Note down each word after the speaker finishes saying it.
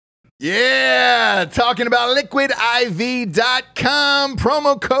Yeah, talking about liquidiv.com,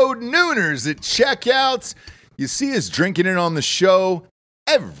 promo code Nooners at checkout. You see us drinking it on the show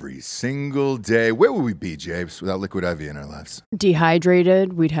every single day. Where would we be, James, without Liquid IV in our lives?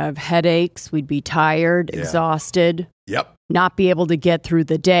 Dehydrated, we'd have headaches, we'd be tired, exhausted. Yep. Not be able to get through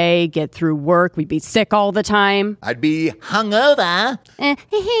the day, get through work. We'd be sick all the time. I'd be hungover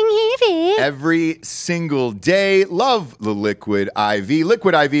every single day. Love the Liquid IV.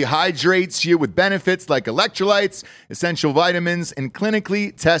 Liquid IV hydrates you with benefits like electrolytes, essential vitamins, and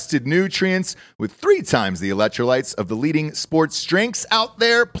clinically tested nutrients with 3 times the electrolytes of the leading sports drinks out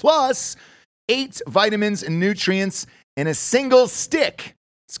there, plus 8 vitamins and nutrients in a single stick.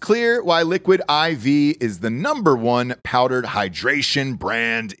 It's clear why Liquid IV is the #1 powdered hydration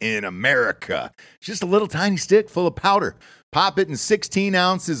brand in America. It's just a little tiny stick full of powder. Pop it in 16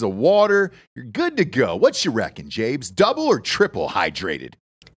 ounces of water. You're good to go. What you reckon, Jabes? Double or triple hydrated?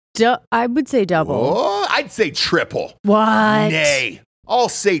 I would say double. Oh, I'd say triple. What? Nay, I'll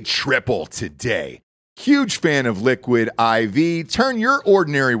say triple today. Huge fan of Liquid IV. Turn your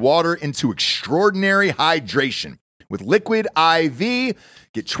ordinary water into extraordinary hydration. With Liquid IV,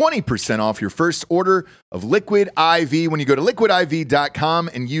 get 20% off your first order of Liquid IV when you go to liquidiv.com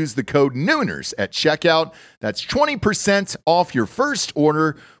and use the code Nooners at checkout. That's 20% off your first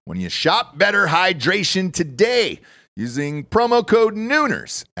order when you shop better hydration today using promo code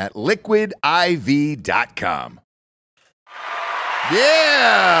Nooners at liquidiv.com.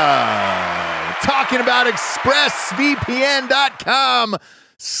 Yeah! Talking about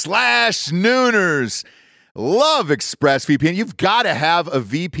expressvpn.com/Nooners. Love ExpressVPN. You've got to have a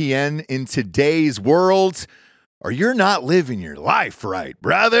VPN in today's world, or you're not living your life right,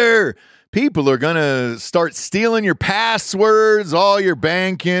 brother. People are going to start stealing your passwords, all your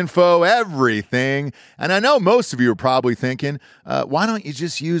bank info, everything. And I know most of you are probably thinking, why don't you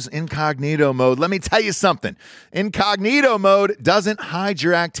just use incognito mode? Let me tell you something. Incognito mode doesn't hide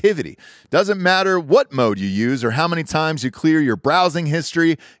your activity. Doesn't matter what mode you use or how many times you clear your browsing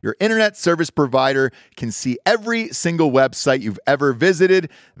history, your internet service provider can see every single website you've ever visited.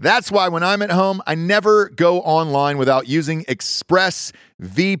 That's why when I'm at home, I never go online without using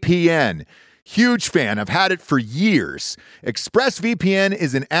ExpressVPN. Huge fan. I've had it for years. ExpressVPN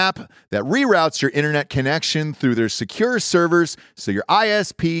is an app that reroutes your internet connection through their secure servers so your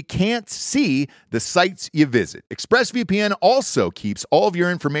ISP can't see the sites you visit. ExpressVPN also keeps all of your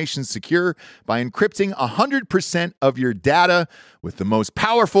information secure by encrypting 100% of your data with the most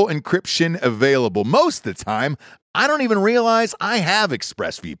powerful encryption available. Most of the time, I don't even realize I have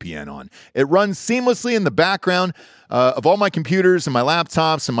ExpressVPN on. It runs seamlessly in the background of all my computers and my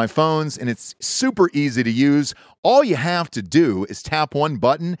laptops and my phones, and it's super easy to use. All you have to do is tap one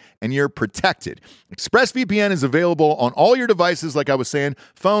button and you're protected. ExpressVPN is available on all your devices, like I was saying,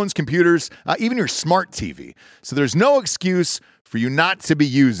 phones, computers, even your smart TV. So there's no excuse for you not to be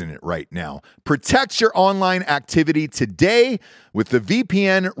using it right now. Protect your online activity today with the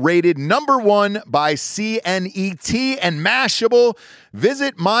VPN rated #1 by CNET and Mashable.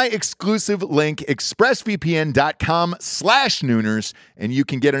 Visit my exclusive link, expressvpn.com/Nooners, and you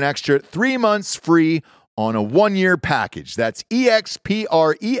can get an extra 3 months free on a 1-year package. That's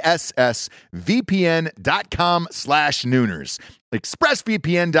expressvpn.com/Nooners.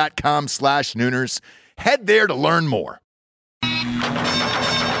 expressvpn.com/Nooners. Head there to learn more.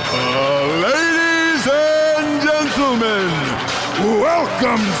 Ladies and gentlemen,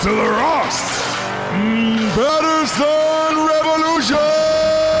 welcome to the Ross Patterson Revolution!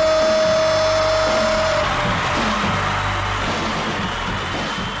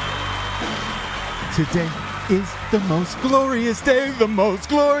 Today is the most glorious day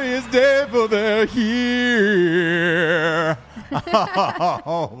for they're here.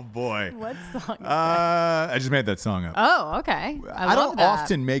 Oh, boy. What song is I just made that song up. Oh, okay. I don't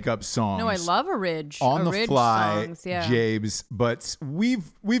often make up songs. No, I love a ridge. On the fly, songs, yeah. Jabes, but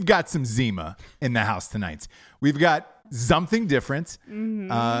we've got some Zima in the house tonight. We've got something different.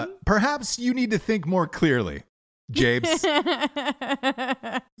 Mm-hmm. Perhaps you need to think more clearly, Jabes.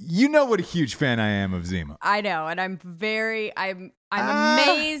 You know what a huge fan I am of Zima. I know, and I'm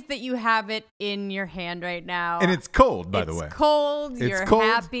amazed that you have it in your hand right now. And it's cold, by the way. It's cold. It's You're cold.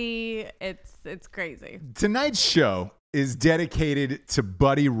 happy. It's crazy. Tonight's show is dedicated to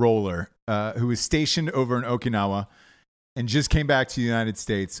Buddy Roller, who is stationed over in Okinawa and just came back to the United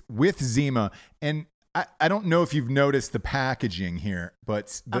States with Zima. And I don't know if you've noticed the packaging here,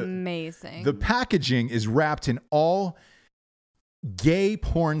 but amazing. The packaging is wrapped in all gay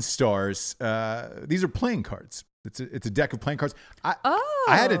porn stars. These are playing cards. It's a deck of playing cards. I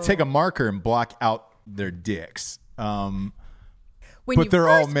had to take a marker and block out their dicks. When but you they're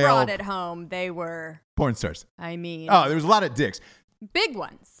all first male brought it home, they were, porn stars. I mean, Oh, there was a lot of dicks. big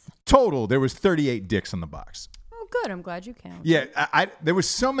ones. Total, there was 38 dicks on the box. Oh, good. I'm glad you counted. Yeah, there was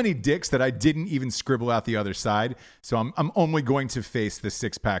so many dicks that I didn't even scribble out the other side. So I'm only going to face the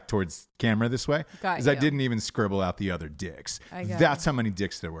 6-pack towards camera this way Got because I you. didn't even scribble out the other dicks. I got That's how many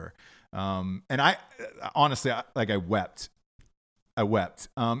dicks there were. And I honestly, I wept. I wept.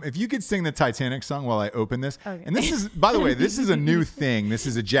 If you could sing the Titanic song while I open this, Okay. and this is, by the way, this is a new thing. This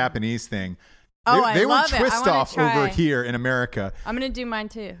is a Japanese thing. Oh, I they were love it. I twist wanna off try. over here in America. I'm going to do mine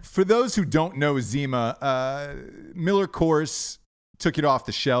too. For those who don't know Zima, Miller Coors took it off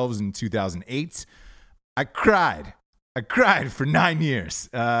the shelves in 2008. I cried for 9 years.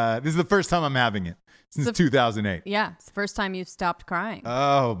 This is the first time I'm having it since 2008. Yeah. It's the first time you've stopped crying.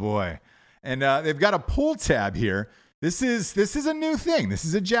 Oh boy. And they've got a pull tab here. This is a new thing. This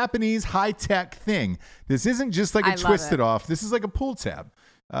is a Japanese high-tech thing. This isn't just like I a love twist it. it off. This is like a pull tab.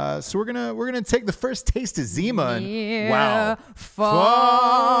 So we're gonna take the first taste of Zima and wow.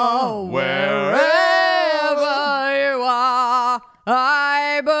 Fall wherever you are,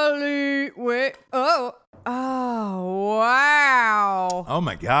 I believe. Oh, wow. Oh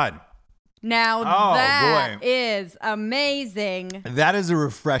my God. Now Oh, that boy. is amazing. That is a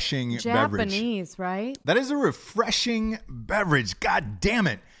refreshing beverage. Japanese, right? That is a refreshing beverage. God damn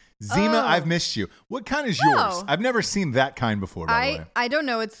it. Zima, Oh. I've missed you. What kind is yours? Oh. I've never seen that kind before, by the way. I don't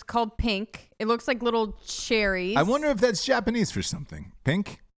know. It's called pink. It looks like little cherries. I wonder if that's Japanese for something.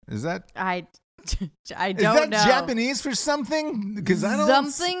 Pink? Is that I don't is that know. Japanese for something? Because I don't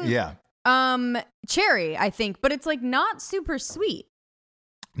Something? Yeah. Cherry, I think, but it's like not super sweet.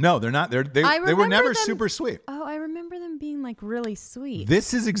 No, they're not. They were remember never them- super sweet. Oh, I remember them being like really sweet.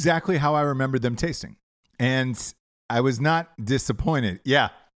 This is exactly how I remembered them tasting. And I was not disappointed. Yeah.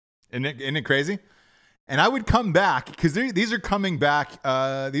 Isn't it crazy? And I would come back because these are coming back.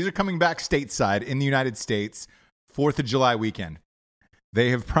 These are coming back stateside in the United States, 4th of July weekend.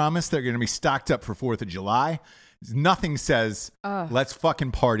 They have promised they're going to be stocked up for 4th of July. Nothing says let's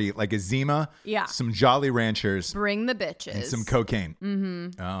fucking party like a Zima, Yeah. some Jolly Ranchers, Bring the bitches. and some cocaine,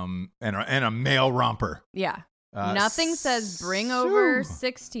 and a male romper. Yeah. Nothing says bring over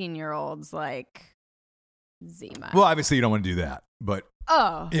 16-year-olds like Zima. Well, obviously you don't want to do that, but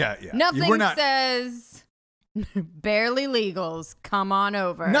yeah. Nothing We're not. says barely legals. Come on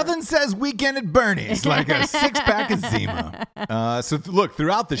over. Nothing says weekend at Bernie's like a 6-pack of Zima. So look,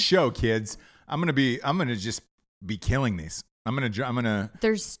 throughout the show, kids, I'm gonna just be killing these. I'm gonna.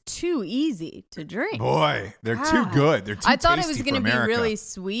 They're too easy to drink. Boy, they're too God. good. They're too I thought it tasty was for going to be America. really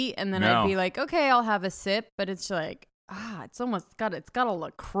sweet, and then No. I'd be like, okay, I'll have a sip. But it's like, it's almost got a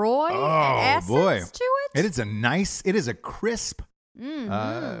LaCroix Oh, essence boy. to it. It is a crisp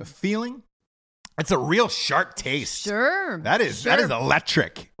feeling. It's a real sharp taste. Sure. That is sure.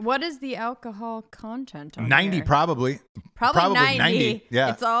 electric. What is the alcohol content on 90 here? probably. Probably 90.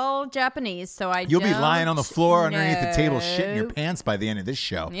 Yeah. It's all Japanese, so You'll be lying on the floor underneath the table, shitting your know. pants by the end of this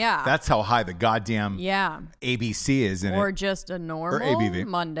show. Yeah. That's how high the goddamn Yeah. ABC is in Or it. just a normal ABV.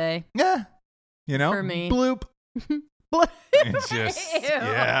 Monday. Yeah. You know? For me. Bloop. It's just, Ew.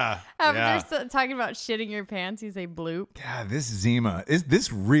 yeah. After yeah. talking about shitting your pants, you say bloop. God, this Zima, is this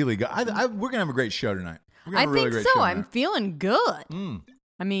really good? We're going to have a great show tonight. We're gonna I have a really think great so. show I'm tonight. feeling good.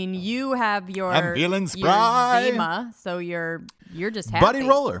 I mean, you have your I'm feeling your spry. Zima, so you're just happy. Buddy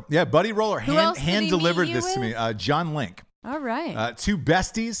Roller. Yeah, Buddy Roller. Who else did Hand he meet delivered you this to me. with? John Link. All right. Two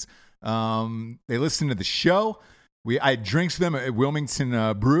besties. They listened to the show. I had drinks with them at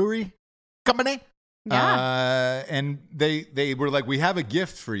Wilmington Brewery Company. Yeah. And they were like, we have a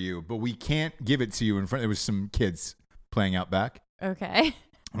gift for you, but we can't give it to you in front. There was some kids playing out back. Okay.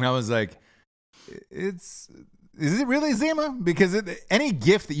 And I was like, is it really Zima? Because any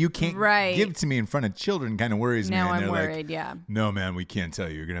gift that you can't Right. give to me in front of children kind of worries me. Now And I'm they're worried. like, Yeah. no, man, we can't tell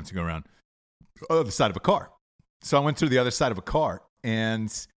you. You're going to have to go around the other side of a car. So I went through the other side of a car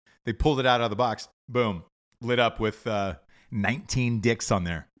and they pulled it out of the box. Boom. Lit up with 19 dicks on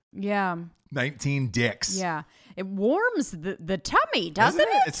there. Yeah. 19 dicks. Yeah. It warms the tummy, doesn't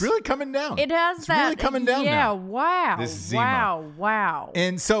Isn't it? It's really coming down. It has it's that. really coming down Yeah. now. Wow. This Zima. Wow.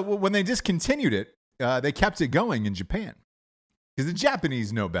 And so when they discontinued it, they kept it going in Japan. Because the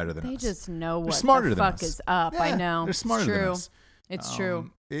Japanese know better than They us. just know what smarter the than fuck us. is up. I Yeah, know. they're smarter it's than true. us. It's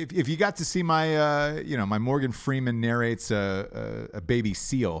true. If you got to see my, my Morgan Freeman narrates a baby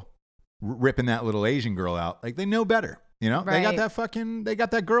seal ripping that little Asian girl out, like they know better. You know, they got Right.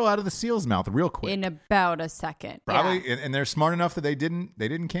 that that girl out of the seal's mouth real quick. In about a second. Probably, Yeah. and they're smart enough that they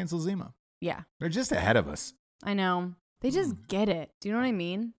didn't cancel Zima. Yeah. They're just ahead of us. I know. They just get it. Do you know what I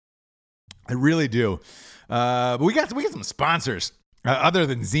mean? I really do. But we got some sponsors. Other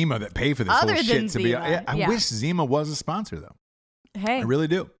than Zima that pay for this Other whole than shit. To be, Zima, I yeah. wish Zima was a sponsor though. Hey, I really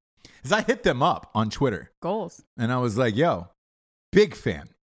do. Because I hit them up on Twitter goals. and I was like, yo, big fan.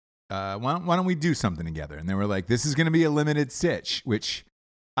 Why don't we do something together? And they were like, this is going to be a limited sitch, which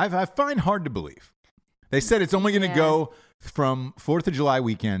I find hard to believe. They said it's only going to go from 4th of July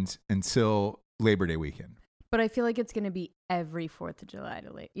weekend until Labor Day weekend. But I feel like it's going to be every 4th of July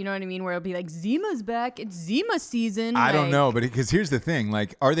to late. You know what I mean? Where it'll be like, Zima's back. It's Zima season. I don't know, but because here's the thing.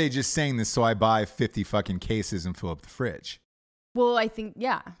 Like, are they just saying this so I buy 50 fucking cases and fill up the fridge? Well, I think,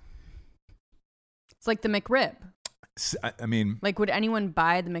 yeah. It's like the McRib. I mean, Like, would anyone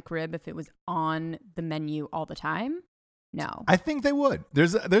buy the McRib if it was on the menu all the time? No. I think they would.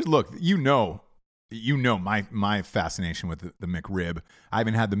 There's look, you know my fascination with the McRib. I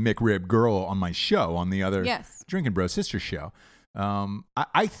even had the McRib girl on my show, on the other Drinking Bro Sister show.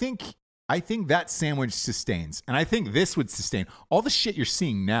 I think that sandwich sustains, and I think this would sustain. All the shit you're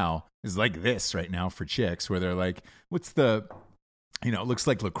seeing now is like this right now for chicks, where they're like, "What's the?" It looks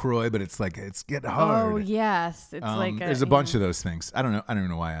like LaCroix, but it's like it's getting hard. Oh yes, it's like there's a bunch of those things. I don't know. I don't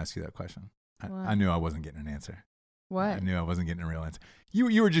even know why I asked you that question. I knew I wasn't getting an answer. What? I knew I wasn't getting a real answer.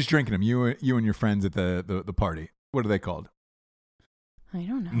 You were just drinking them. You and your friends at the party. What are they called? I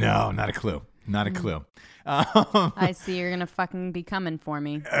don't know. No, not a clue. Not a clue. I see you're gonna fucking be coming for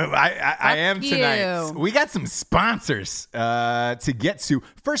me. I am tonight. you. We got some sponsors to get to.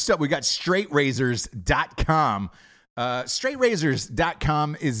 First up, we got straightrazors.com.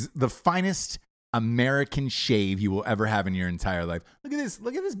 Straightrazors.com is the finest American shave you will ever have in your entire life. Look at this.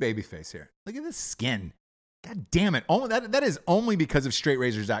 Look at this baby face here. Look at this skin. God damn it. That is only because of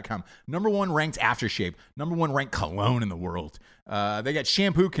straightrazors.com. Number 1 ranked aftershave. Number 1 ranked cologne in the world. They got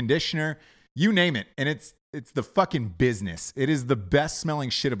shampoo, conditioner, you name it. And it's the fucking business. It is the best smelling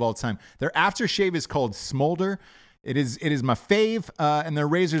shit of all time. Their aftershave is called Smolder. It is my fave, and their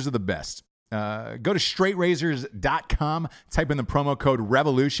razors are the best. Go to straightrazors.com, type in the promo code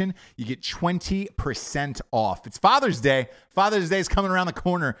REVOLUTION. You get 20% off. It's Father's Day. Father's Day is coming around the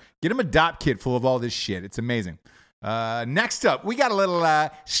corner. Get them a dop kit full of all this shit. It's amazing. Next up, we got a little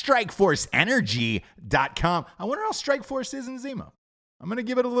strikeforceenergy.com. I wonder how Strikeforce is in Zima. I'm going to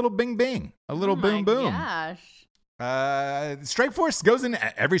give it a little bing bing, a little boom boom. Gosh. Strikeforce goes in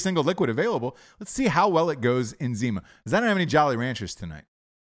every single liquid available. Let's see how well it goes in Zima. Because I don't have any Jolly Ranchers tonight.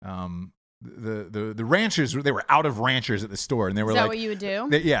 The ranchers, they were out of ranchers at the store, and they were Is that like, what you would do?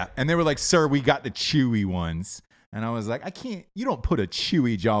 and they were like, sir, we got the chewy ones. And I was like, you don't put a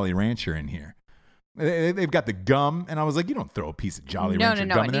chewy Jolly Rancher in here. They've got the gum, and I was like, you don't throw a piece of Jolly Rancher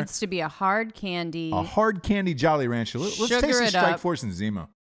gum in It there. needs to be a hard candy. A hard candy Jolly Rancher. Let's taste the Strikeforce and Zima.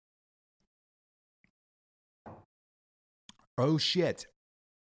 Oh shit!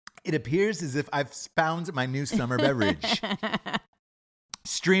 It appears as if I've found my new summer beverage.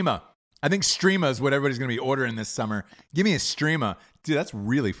 Streama. I think Streama is what everybody's going to be ordering this summer. Give me a Streama. Dude, that's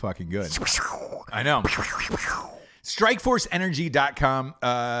really fucking good. I know. StrikeForceEnergy.com.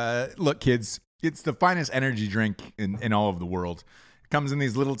 Look, kids, it's the finest energy drink in all of the world. It comes in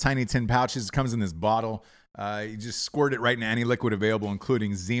these little tiny tin pouches. It comes in this bottle. You just squirt it right into any liquid available,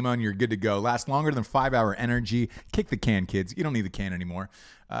 including Zima, and you're good to go. Lasts longer than 5-hour energy. Kick the can, kids. You don't need the can anymore.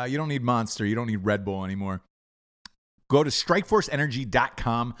 You don't need Monster. You don't need Red Bull anymore. Go to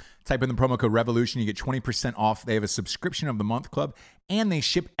StrikeForceEnergy.com, type in the promo code REVOLUTION. You get 20% off. They have a subscription of the month club, and they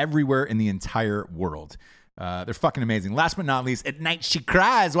ship everywhere in the entire world. They're fucking amazing. Last but not least, At Night She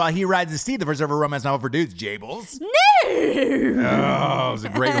Cries While He Rides the Steed, the first ever romance novel for dudes. Jables. No! Oh, it was a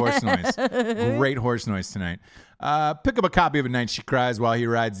great horse noise. Great horse noise tonight. Pick up a copy of At Night She Cries While He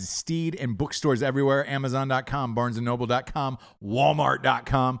Rides the Steed in bookstores everywhere. Amazon.com, BarnesandNoble.com,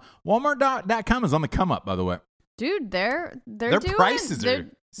 Walmart.com. Walmart.com is on the come up, by the way. Dude, their Their doing prices it. are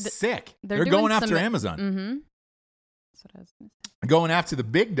sick. They're They're doing going after some- Amazon. Mm-hmm. That's what I was going to say. Going after the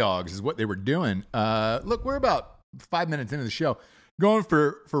big dogs is what they were doing. Look, we're about 5 minutes into the show. Going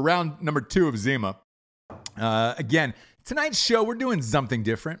for round number 2 of Zima. Again, tonight's show, we're doing something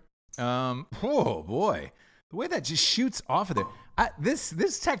different. Oh, boy. The way that just shoots off of there.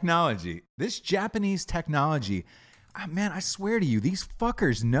 This technology, this Japanese technology, man, I swear to you, these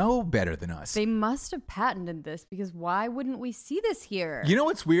fuckers know better than us. They must have patented this, because why wouldn't we see this here? You know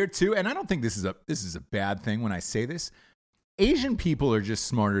what's weird too, and I don't think this is a bad thing when I say this. Asian people are just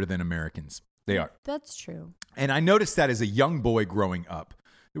smarter than Americans. They are. That's true. And I noticed that as a young boy growing up.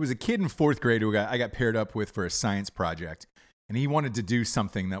 There was a kid in 4th grade who I got paired up with for a science project, and he wanted to do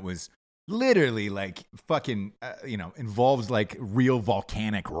something that was literally like fucking, involves like real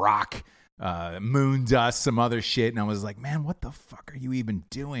volcanic rock, moon dust, some other shit. And I was like, man, what the fuck are you even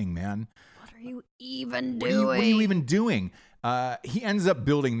doing, man? What are you even doing? What are you even doing? he ends up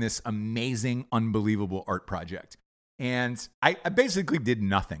building this amazing, unbelievable art project. And I basically did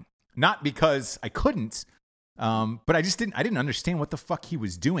nothing. Not because I couldn't, but I didn't understand what the fuck he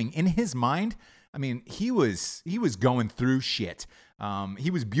was doing. In his mind, I mean, he was going through shit. He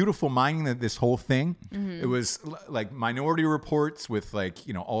was beautiful minding this whole thing. It was like Minority Reports with like,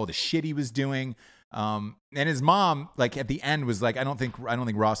 you know, all the shit he was doing. And his mom, like at the end, was like, I don't think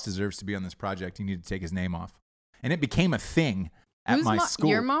Ross deserves to be on this project. You need to take his name off. And it became a thing at my school.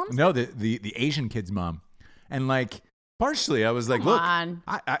 Your mom? No, the Asian kid's mom. And like, partially, I was like, look,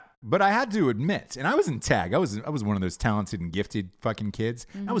 but I had to admit, and I was in tag. I was one of those talented and gifted fucking kids.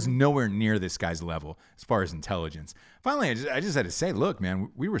 I was nowhere near this guy's level as far as intelligence. Finally, I just had to say, look,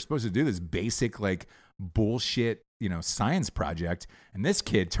 man, we were supposed to do this basic like bullshit, you know, science project, and this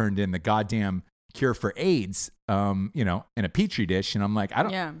kid turned in the goddamn cure for AIDS, you know, in a petri dish, and I'm like, I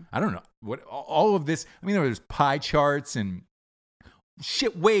don't know what all of this. I mean, there was pie charts and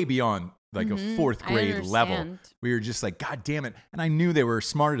shit way beyond like a fourth grade level. We were just like, God damn it. And I knew they were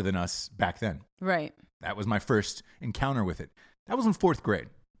smarter than us back then. Right. That was my first encounter with it. That was in fourth grade.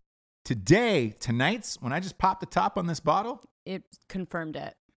 Tonight's, when I just popped the top on this bottle. It confirmed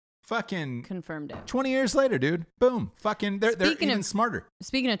it. Fucking. Confirmed it. 20 years later, dude. Boom. Fucking, they're even smarter.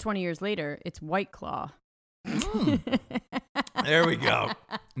 Speaking of 20 years later, it's White Claw. There we go.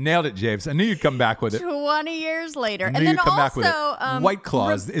 Nailed it, James. I knew you'd come back with it. 20 years later. I knew And then you'd come back also, with it. White Claw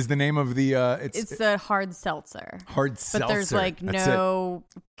is the name of the... it's the hard seltzer. Hard seltzer. But there's like That's no...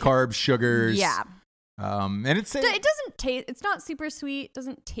 Carbs, sugars. Yeah. And it doesn't taste... It's not super sweet.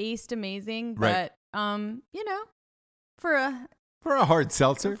 Doesn't taste amazing. But, you know, for a hard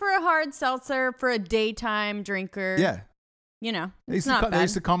seltzer. For a hard seltzer, for a daytime drinker. Yeah. You know, They it's not bad. They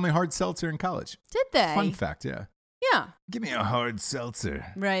used to call me hard seltzer in college. Did they? Fun fact, yeah. Yeah. Give me a hard seltzer.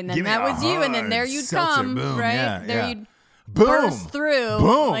 Right, and then that was you, and then there you'd seltzer. come, Boom. right? Yeah, there you'd Boom. burst through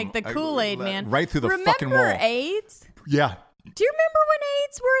like the Kool-Aid man. Right through the fucking wall. Remember AIDS? Yeah. Do you remember when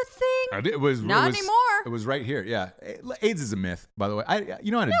AIDS were a thing? It was not anymore. It was right here. Yeah. AIDS is a myth, by the way. I had a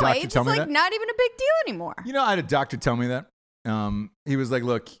AIDS doctor tell me is that. not even a big deal anymore. You know, I had a doctor tell me that. He was like,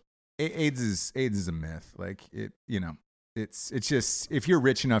 "Look, AIDS is a myth. Like it, you know, it's just if you're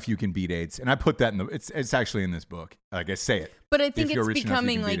rich enough, you can beat AIDS." And I put that in it's actually in this book. Like I say it. But I think If you're it's rich enough, you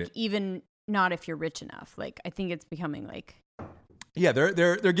becoming can beat like it. even not if you're rich enough. Like I think it's becoming like Yeah,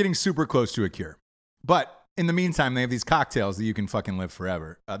 they're getting super close to a cure. But in the meantime, they have these cocktails that you can fucking live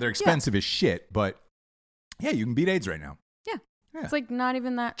forever. They're expensive as shit, but yeah, you can beat AIDS right now. Yeah. Yeah. It's like not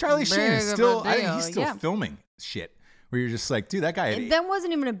even that. Charlie Sheen is still he's still yeah. filming shit where you're just like, dude, that guy. That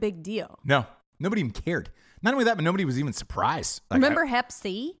wasn't even a big deal. No, nobody even cared. Not only that, but nobody was even surprised. Like, Remember Hep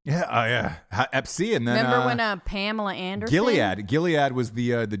C? Yeah, yeah, Hep C, and then remember when Pamela Anderson? Gilead was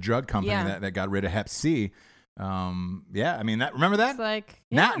the drug company that got rid of Hep C. Yeah, I mean that. Remember that? It's like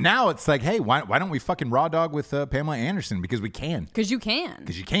now it's like, hey, why don't we fucking raw dog with Pamela Anderson because we can? Because you can.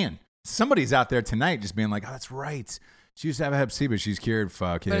 Because you can. Somebody's out there tonight just being like, oh, that's right. She used to have a Hep C, but she's cured.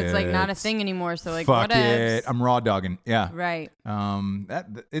 Fuck it. But it's like not a thing anymore. So like, fuck what it. I'm raw dogging. Yeah. Right.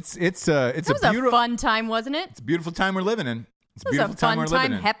 It's a fun time, wasn't it? It's a beautiful time we're living in. It's a it was beautiful a fun time we're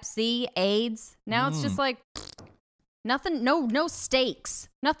living in. Hep C, AIDS. Now it's just like nothing. No stakes.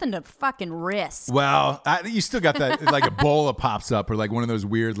 Nothing to fucking risk. Well, you still got that like Ebola pops up or like one of those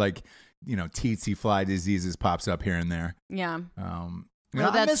weird like tsetse fly diseases pops up here and there. Yeah.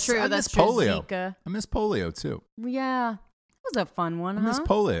 That's true. That's true. polio. Zika. I miss polio too. Yeah. It was a fun one, I miss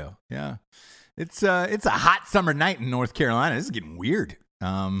polio. Yeah. It's a hot summer night in North Carolina. This is getting weird.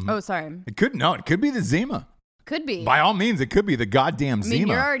 Sorry. It could be the Zima. Could be. By all means, it could be the goddamn Zima. I mean,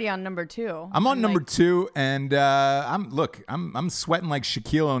 you're already on number 2. I'm on number 2, and I'm sweating like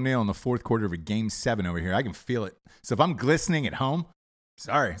Shaquille O'Neal in the fourth quarter of a Game 7 over here. I can feel it. So if I'm glistening at home,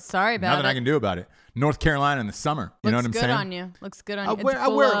 sorry about nothing it. I can do about it. North Carolina in the summer. You know what I'm saying? Looks good on you. I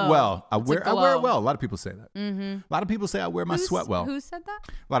wear it well. I wear it well. A lot of people say that. Mm-hmm. A lot of people say I wear my sweat well. Who said that?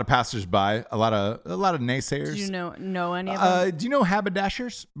 A lot of passersby. A lot of naysayers. Do you know any of them? Do you know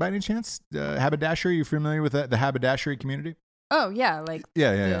haberdashers by any chance? Haberdashery. You familiar with the haberdashery community? Oh yeah, like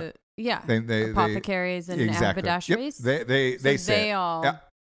yeah. They apothecaries and exactly. haberdasheries. Yep. They say they all. Yeah.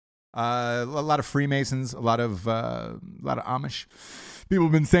 A lot of Freemasons. A lot of Amish. People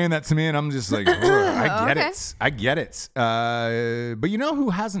have been saying that to me, and I'm just like, I get it. But you know who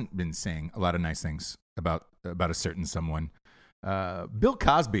hasn't been saying a lot of nice things about a certain someone? Bill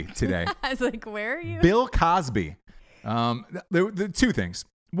Cosby today. I was like, where are you? Bill Cosby. There were two things.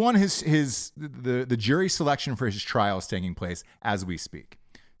 One, the jury selection for his trial is taking place as we speak.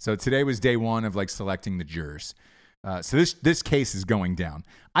 So today was day 1 of like selecting the jurors. So this case is going down.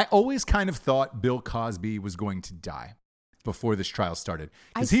 I always kind of thought Bill Cosby was going to die. before this trial started.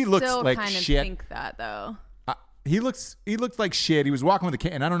 I Because he looks still like kind shit. of think that though. He looked like shit. He was walking with a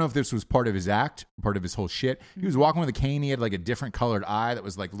cane, and I don't know if this was part of his act, part of his whole shit. He was walking with a cane. He had like a different colored eye that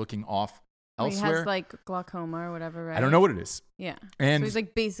was like looking off elsewhere. He has like glaucoma or whatever, right? I don't know what it is. Yeah. And so he's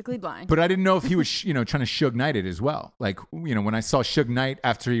like basically blind. But I didn't know if he was, trying to Suge Knight it as well. Like, when I saw Suge Knight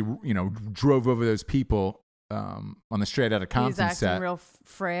after he, drove over those people on the Straight Outta Compton he's acting set. real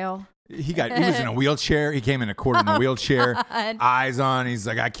frail. He was in a wheelchair. He came in a court in a wheelchair, God. eyes on. He's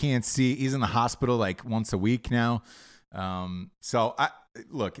like, I can't see. He's in the hospital like once a week now. So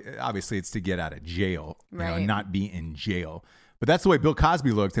look, obviously it's to get out of jail, Right. and not be in jail. But that's the way Bill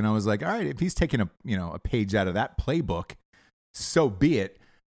Cosby looked, and I was like, all right, if he's taking a page out of that playbook, so be it.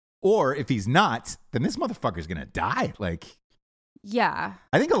 Or if he's not, then this motherfucker's gonna die. Like, Yeah.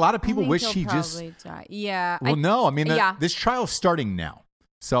 I think a lot of people I think wish he'll he just. probably die. Yeah. Well, no, I mean, yeah. this trial's starting now.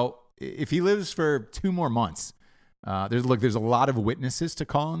 So if he lives for 2 more months, there's a lot of witnesses to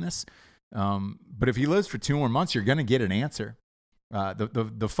call on this. But if he lives for 2 more months, you're going to get an answer.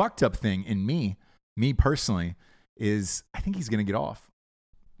 The fucked up thing in me personally, is I think he's going to get off.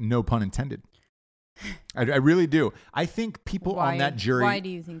 No pun intended. I really do. I think people on that jury Why do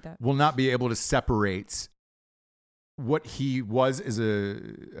you think that? will not be able to separate what he was as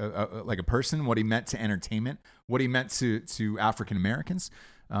a person, what he meant to entertainment, what he meant to African Americans.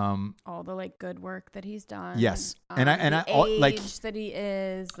 All the like good work that he's done. Yes, the age that he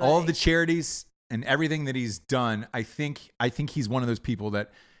is. All of the charities and everything that he's done. I think he's one of those people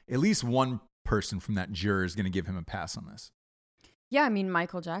that at least one person from that juror is going to give him a pass on this. Yeah, I mean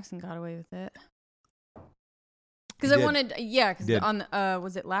Michael Jackson got away with it. Because because on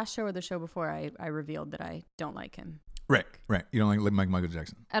was it last show or the show before I revealed that I don't like him. Right. You don't like Michael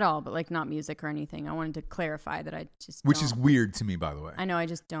Jackson at all, but like not music or anything. I wanted to clarify that I just which don't. is weird to me, by the way. I know, I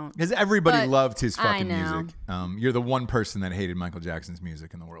just don't. Because everybody loved his fucking I know. music. You're the one person that hated Michael Jackson's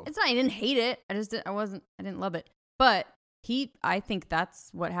music in the world. It's not. I didn't hate it. I didn't love it. But I think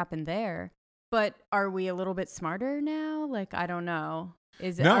that's what happened there. But are we a little bit smarter now? Like, I don't know.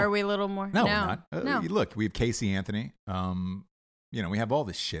 Are we a little more? No, we're not. No. Look, we have Casey Anthony. We have all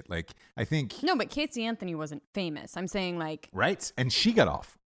this shit. Like, I think. No, but Casey Anthony wasn't famous. I'm saying like. Right. And she got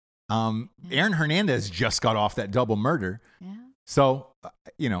off. Aaron Hernandez just got off that double murder. Yeah. So,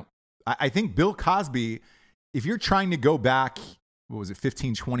 I think Bill Cosby, if you're trying to go back,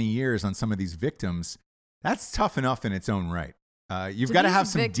 15, 20 years on some of these victims, that's tough enough in its own right. You've got to have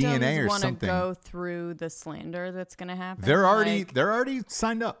some DNA or something. Want to go through the slander that's going to happen? They're already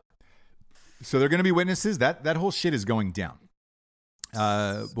signed up, so they're going to be witnesses. That whole shit is going down.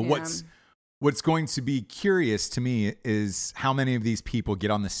 But what's going to be curious to me is how many of these people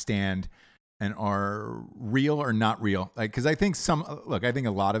get on the stand and are real or not real. Like, because I think I think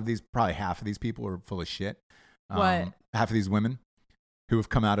a lot of these, probably half of these people are full of shit. What? Half of these women who have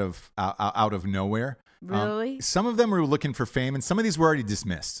come out of nowhere. Really? Some of them were looking for fame, and some of these were already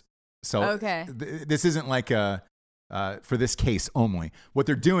dismissed. So okay. This isn't like for this case only. What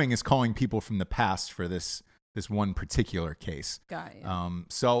they're doing is calling people from the past for this one particular case. Got you.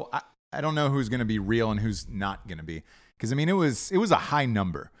 So I don't know who's going to be real and who's not going to be, because I mean it was a high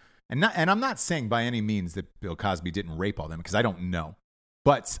number, and I'm not saying by any means that Bill Cosby didn't rape all them, because I don't know.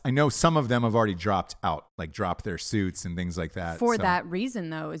 But I know some of them have already dropped out, like dropped their suits and things like that. For that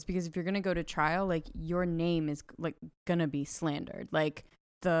reason, though, is because if you're going to go to trial, like your name is like going to be slandered. Like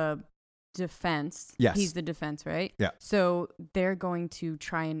the defense. Yes. He's the defense, right? Yeah. So they're going to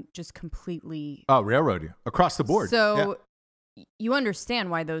try and just completely. Oh, railroad you across the board. So you understand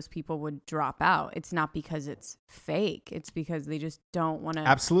why those people would drop out. It's not because it's fake. It's because they just don't want to.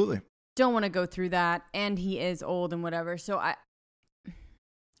 Absolutely. Don't want to go through that. And he is old and whatever. So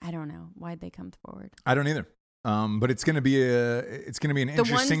I don't know. Why'd they come forward? I don't either. But it's going to be an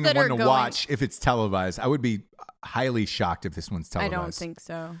interesting one to watch if it's televised. I would be highly shocked if this one's televised. I don't think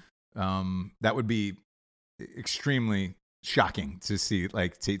so. That would be extremely shocking to see,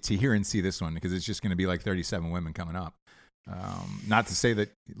 like to hear and see this one, because it's just going to be like 37 women coming up. Not to say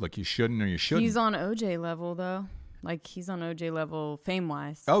that, look, you shouldn't or you shouldn't. He's on OJ level though. Like he's on OJ level fame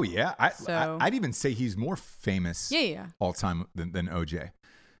wise. Oh yeah. I'd even say he's more famous all time than OJ.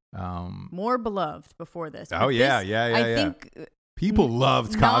 More beloved before this. Oh yeah. I think people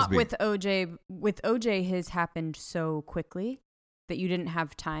loved Cosby. Not with OJ. With OJ, his happened so quickly that you didn't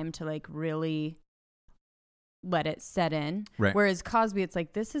have time to like really let it set in. Right. Whereas Cosby, it's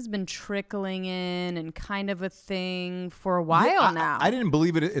like this has been trickling in and kind of a thing for a while now. I didn't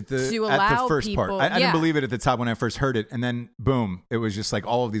believe it at the first people, part. I didn't believe it at the top when I first heard it, and then boom, it was just like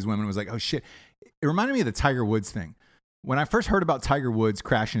all of these women was like, oh shit. It reminded me of the Tiger Woods thing. when I first heard about Tiger Woods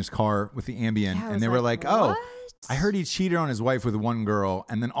crashing his car with the Ambien, Yeah, I and was they were like, like, oh, what? I heard he cheated on his wife with one girl.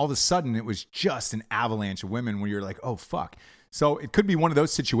 And then all of a sudden it was just an avalanche of women where you're like, oh, fuck. So it could be one of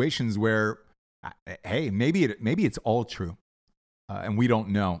those situations where, hey, maybe it's all true. And we don't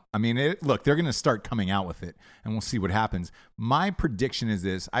know. I mean, look, they're going to start coming out with it and we'll see what happens. My prediction is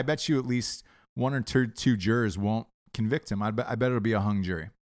this. I bet you at least one or two jurors won't convict him. I bet it'll be a hung jury.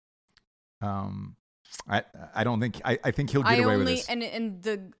 I don't think, I think he'll get away with this. And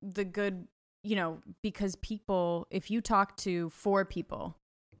the good, because people, if you talk to 4 people,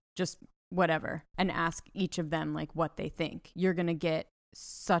 just whatever, and ask each of them like what they think, you're going to get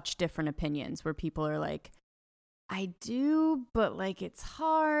such different opinions where people are like, I do, but like it's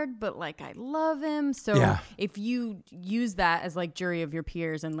hard, but like I love him. So if you use that as like jury of your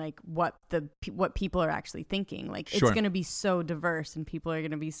peers and like what people are actually thinking, like it's going to be so diverse and people are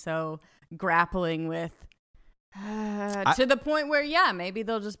going to be so grappling with to the point where maybe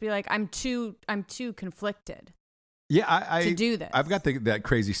they'll just be like, I'm too conflicted. Yeah, I to do this. I've got that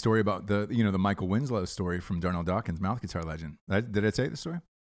crazy story about the Michael Winslow story from Darnell Dawkins, mouth guitar legend. Did I say the story?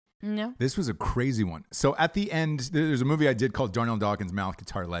 No. This was a crazy one. So at the end, there's a movie I did called Darnell Dawkins, Mouth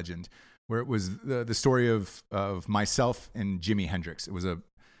Guitar Legend, where it was the story of myself and Jimi Hendrix. It was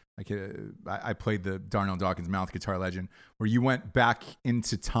I played the Darnell Dawkins, Mouth Guitar Legend, where you went back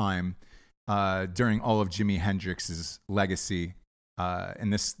into time during all of Jimi Hendrix's legacy.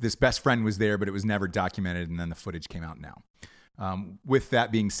 And this best friend was there, but it was never documented, and then the footage came out now. With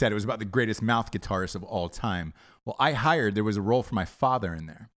that being said, it was about the greatest mouth guitarist of all time. Well, there was a role for my father in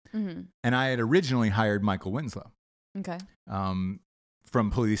there. Mm-hmm. And I had originally hired Michael Winslow. Okay. From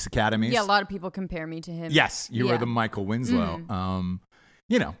Police Academies. Yeah, a lot of people compare me to him. Yes, you are the Michael Winslow. Mm.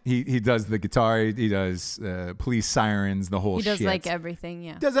 He does the guitar, he does police sirens, the whole shit. He does like everything,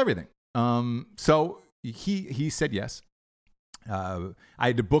 yeah. He does everything. So he said yes. I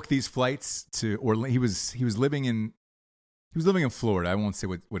had to book these flights to Orlando. He was living in Florida. I won't say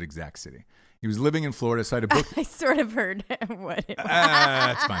what exact city. He was living in Florida, so I had to book. I sort of heard what it was.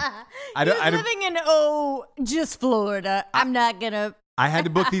 That's fine. He's living in just Florida. I'm not gonna. I had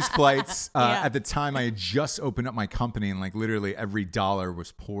to book these flights. At the time, I had just opened up my company, and like literally every dollar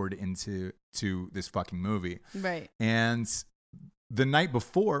was poured into this fucking movie. Right. And the night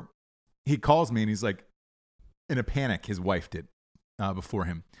before, he calls me and he's like, in a panic, his wife did before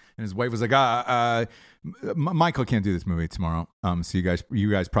him. And his wife was like, Michael can't do this movie tomorrow. So you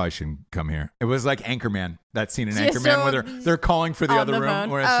guys probably shouldn't come here. It was like Anchorman, that scene in Anchorman where they're calling for the other room, phone.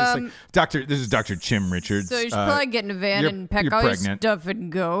 Where it's just like, this is Dr. Jim Richards. So you should probably get in a van and pack all your stuff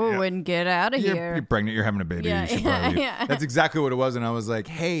and go and get out of here. You're pregnant. You're having a baby. You should probably leave. That's exactly what it was. And I was like,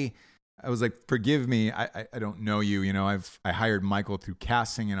 hey, forgive me. I don't know you. I hired Michael through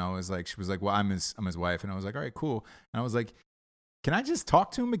casting, and she was like, well, I'm his wife. And I was like, all right, cool. And I was like, can I just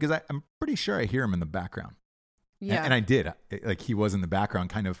talk to him? Because I'm pretty sure I hear him in the background. Yeah. And I did. Like he was in the background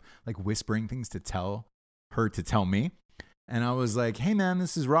kind of like whispering things to tell her to tell me. And I was like, hey man,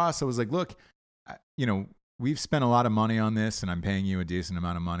 this is Ross. I was like, look, we've spent a lot of money on this and I'm paying you a decent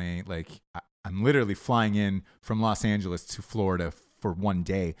amount of money. Like I'm literally flying in from Los Angeles to Florida for one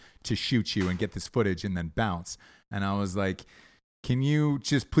day to shoot you and get this footage and then bounce. And I was like, can you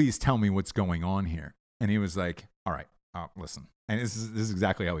just please tell me what's going on here? And he was like, all right, listen. And this is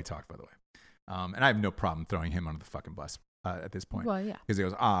exactly how we talked, by the way. And I have no problem throwing him under the fucking bus at this point. Well, yeah. Because he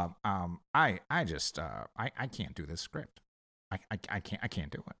goes, I can't do this script. I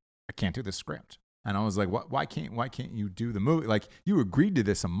can't do it. I can't do this script. And I was like, why can't you do the movie? Like you agreed to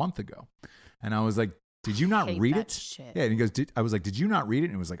this a month ago. And I was like, did you not read it? Shit. Yeah. And he goes, I was like, did you not read it?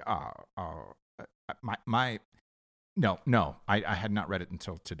 And it was like, no, I had not read it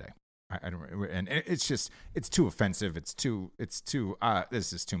until today. I don't, and it's just, it's too offensive. It's too,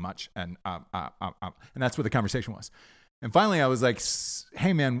 this is too much. And that's what the conversation was. And finally I was like,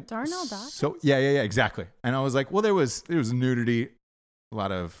 hey man. Darnell Dawkins? So yeah, exactly. And I was like, well, there was nudity, a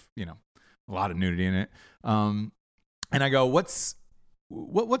lot of nudity in it. And I go, what's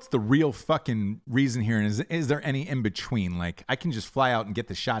the real fucking reason here? And is there any in between? Like I can just fly out and get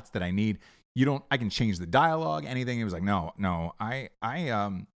the shots that I need. I can change the dialogue, anything. It was like, no,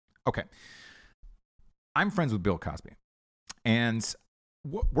 okay. I'm friends with Bill Cosby, and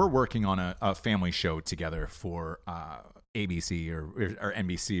we're working on a family show together for ABC or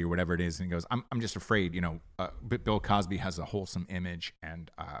NBC or whatever it is. And he goes, I'm just afraid, Bill Cosby has a wholesome image, and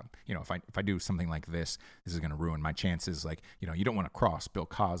if I do something like this is going to ruin my chances. Like, you don't want to cross Bill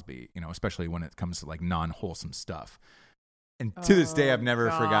Cosby, especially when it comes to like non-wholesome stuff. And to this day, I've never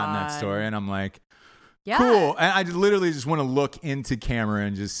forgotten that story. And I'm like, yeah. Cool. And I literally just want to look into camera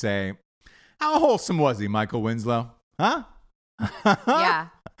and just say, how wholesome was he, Michael Winslow? Huh? Yeah.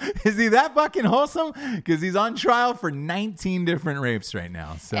 Is he that fucking wholesome? Because he's on trial for 19 different rapes right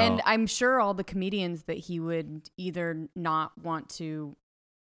now. So. And I'm sure all the comedians that he would either not want to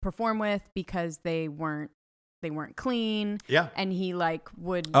perform with because they weren't clean. Yeah. And he like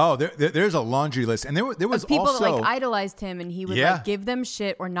would. Oh, there's a laundry list, and there was people also that like idolized him, and he would like give them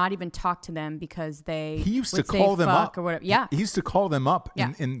shit or not even talk to them because he used would to call say them fuck up or whatever. Yeah. He used to call them up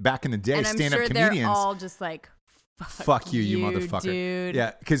in back in the day, and I'm stand-up sure comedians. They're all just like. Fuck you motherfucker. Dude.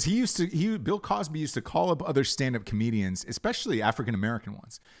 Yeah, because Bill Cosby used to call up other stand-up comedians, especially African-American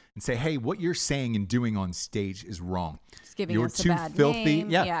ones, and say, hey, what you're saying and doing on stage is wrong. It's giving You're us too a bad filthy.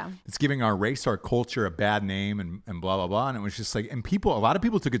 name. Yeah. It's giving our race, our culture a bad name and blah, blah, blah. And it was just like, and a lot of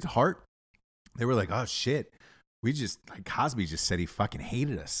people took it to heart. They were like, oh shit. Cosby just said he fucking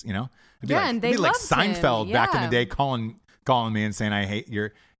hated us, you know? And they like loved Seinfeld him. back in the Yeah. day calling me and saying, I hate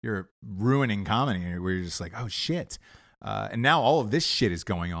you're ruining comedy. Where you're just like, oh shit. And now all of this shit is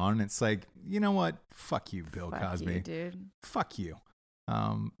going on. And it's like, you know what? Fuck you, Bill Cosby. Fuck you, dude. Fuck you.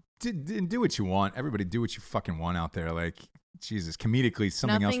 Do what you want. Everybody do what you fucking want out there. Like, Jesus, comedically,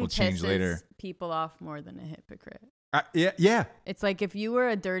 something else will change later. Pisses people off more than a hypocrite. Yeah. It's like if you were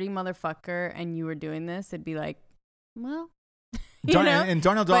a dirty motherfucker and you were doing this, it'd be like, well, And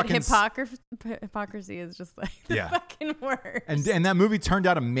Darnell Dawkins. But hypocrisy is just like the fucking worst. And that movie turned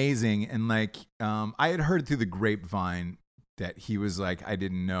out amazing. And like, I had heard through the grapevine that he was like, I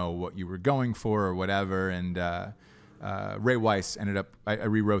didn't know what you were going for or whatever. And Ray Wise ended up, I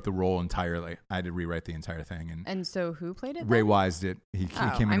rewrote the role entirely. I had to rewrite the entire thing. And so who played it? Ray Wise did. He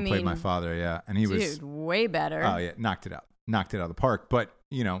came in and played my father. Yeah. And he was way better. Oh yeah. Knocked it out of the park. But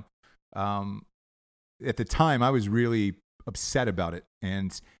you know, at the time I was really upset about it.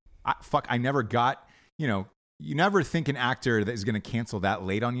 And I never got, you never think an actor that is going to cancel that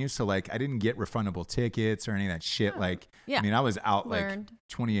late on you. So like, I didn't get refundable tickets or any of that shit. Like, I mean, I was out like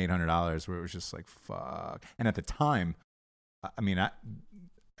 $2,800 where it was just like, fuck. And at the time, I mean, that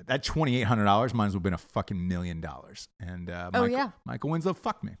 $2,800 might as well have been a fucking $1 million. And Michael Winslow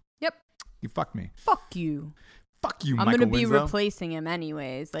fucked me. Yep. He fucked me. Fuck you. Fuck you, I'm Michael gonna be Winslow. replacing him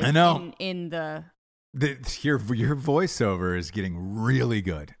anyways. Like, I know. In the your voiceover is getting really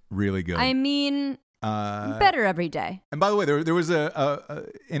good. Really good. I mean, better every day. And by the way, there was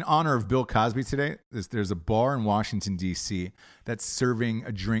in honor of Bill Cosby today. There's a bar in Washington D.C. that's serving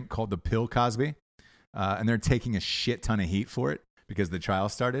a drink called the Pill Cosby, and they're taking a shit ton of heat for it because the trial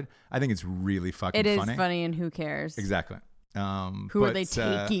started. I think it's really fucking funny. It is funny, and who cares? Exactly. Who are they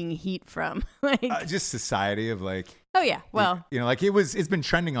taking heat from? Like, just society of like. Oh yeah, well, like it's been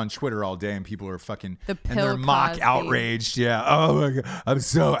trending on Twitter all day, and people are fucking the Pill and they're mock Cosby. outraged. Yeah. Oh my god, I'm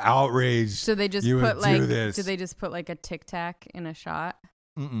so outraged. So they just put like, do they just put like a Tic Tac in a shot?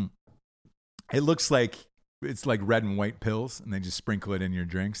 It looks like it's like red and white pills, and they just sprinkle it in your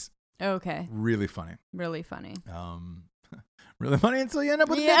drinks. Okay. Really funny. Really funny. Really funny until you end up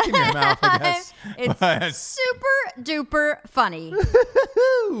with a dick in your mouth, I guess. It's super duper funny.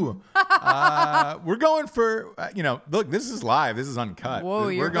 We're going for, look, this is live. This is uncut. Whoa,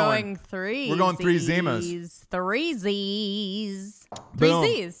 you're going three. We're going three Zimas. Three Z's. Boom.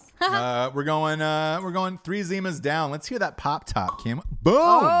 Three Z's. We're going three Zimas down. Let's hear that pop top, Kim. Boom.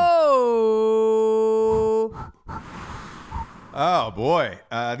 Oh boy,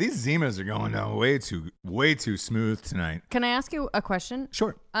 these Zimas are going down way too smooth tonight. Can I ask you a question?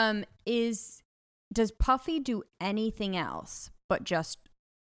 Sure. Does Puffy do anything else but just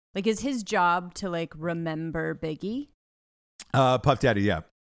like, is his job to like remember Biggie? Puff Daddy, yeah,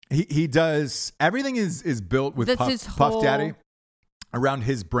 he does. Everything is built with Puff Daddy around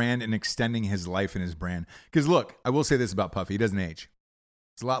his brand and extending his life and his brand. Because look, I will say this about Puffy: he doesn't age.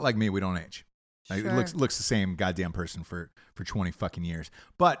 It's a lot like me. We don't age. Like, sure. It looks the same goddamn person for 20 fucking years.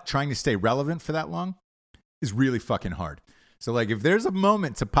 But trying to stay relevant for that long is really fucking hard. So like, if there's a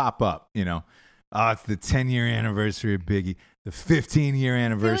moment to pop up, it's the 10-year anniversary of Biggie, the 15-year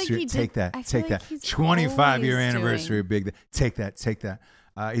anniversary. Take that. 25-year anniversary of Biggie. Take that.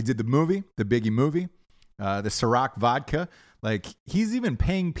 He did the Biggie movie, the Ciroc vodka. Like, he's even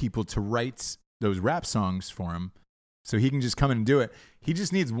paying people to write those rap songs for him, so he can just come in and do it. He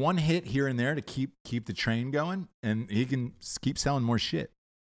just needs one hit here and there to keep the train going, and he can keep selling more shit.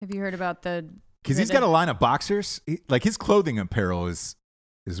 Have you heard about because he's got a line of boxers. Like, his clothing apparel is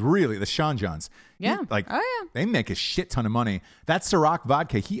really the Sean Johns. Yeah. They make a shit ton of money. That Ciroc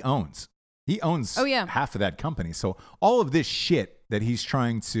vodka he owns. He owns half of that company. So all of this shit that he's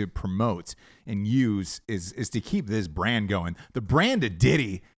trying to promote and use is to keep this brand going. The brand of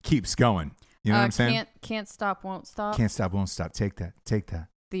Diddy keeps going. You know what I'm saying? Can't stop, won't stop. Can't stop, won't stop. Take that.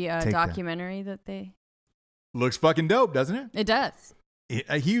 The documentary that they. Looks fucking dope, doesn't it? It does.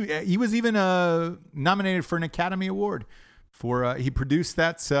 He was even nominated for an Academy Award for he produced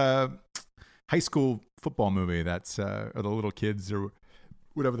that high school football movie that's or the little kids or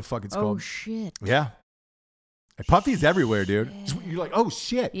whatever the fuck it's Oh called. shit. Yeah. Puffy's everywhere, dude. You're like, oh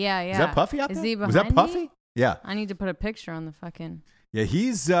shit. Yeah, yeah. Is that Puffy out Is there? he Was that behind Puffy? me? Yeah. I need to put a picture on the fucking. Yeah,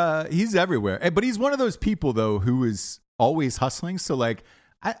 he's everywhere. But he's one of those people though who is always hustling. So like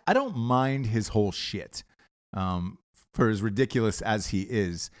I don't mind his whole shit. For as ridiculous as he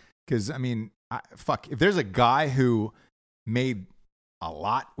is. Because I mean, if there's a guy who made a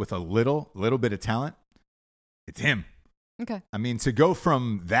lot with a little bit of talent, it's him. Okay. I mean, to go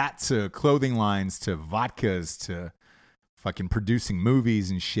from that to clothing lines to vodkas to fucking producing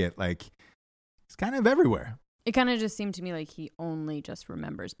movies and shit, like, it's kind of everywhere. It kind of just seemed to me like he only just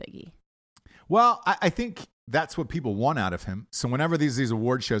remembers Biggie. Well, I think that's what people want out of him. So whenever these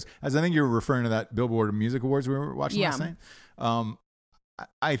award shows, as I think you were referring to that Billboard Music Awards we were watching last night,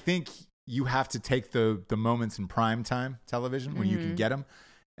 I think you have to take the moments in prime time television when you can get them.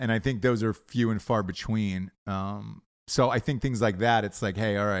 And I think those are few and far between. So I think things like that, it's like,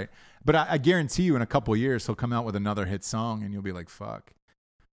 hey, all right. But I guarantee you in a couple of years, he'll come out with another hit song and you'll be like, fuck.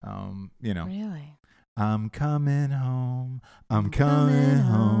 You know. Really? I'm coming home. I'm coming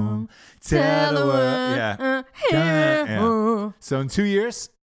home. Tell the world. Yeah. Yeah. So in 2 years,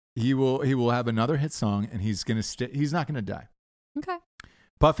 he will have another hit song and he's not gonna die. Okay.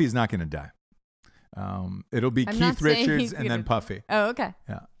 Puffy's not gonna die. It'll be I'm Keith Richards and then Puffy. Oh, okay.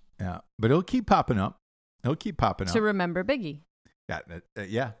 Yeah. But it'll keep popping up. To remember Biggie.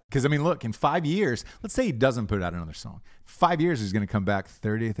 Yeah. Because, I mean, look, in 5 years, let's say he doesn't put out another song. 5 years, he's going to come back,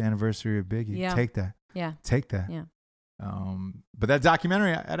 30th anniversary of Biggie. Yeah. Take that. Yeah. Take that. Yeah. But that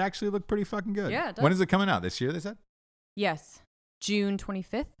documentary, it actually looked pretty fucking good. Yeah, it does. When is it coming out? This year, they said? Yes. June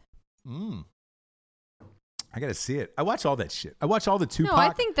 25th. I got to see it. I watch all that shit. I watch all the Tupac. No, I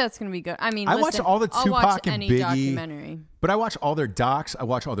think that's going to be good. I mean, I watch all the I'll Tupac watch and any Biggie. documentary. But I watch all their docs. I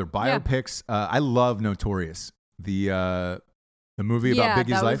watch all their biopics. I love Notorious. The movie about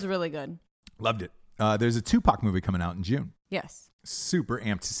Biggie's that life. was really good. Loved it. There's a Tupac movie coming out in June. Yes. Super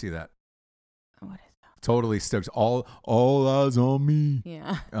amped to see that. What is that? Totally stoked. All eyes on me.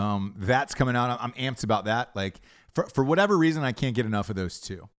 Yeah. That's coming out. I'm amped about that. Like for whatever reason, I can't get enough of those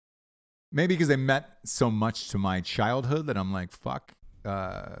two. Maybe because they meant so much to my childhood that I'm like, fuck.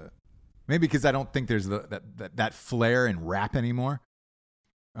 Maybe because I don't think there's that flair in rap anymore.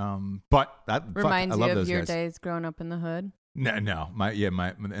 But that Reminds I love you of those your guys. days growing up in the hood. No, my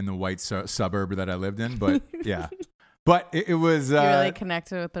in the white suburb that I lived in, but yeah, but it was. You really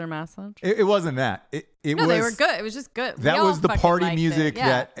connected with their message. It wasn't that. It No, was. they were good. It was just good. That was the party music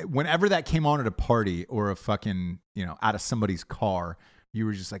Yeah. that whenever that came on at a party or a fucking out of somebody's car, you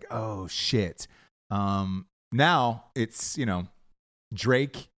were just like, oh shit. Now it's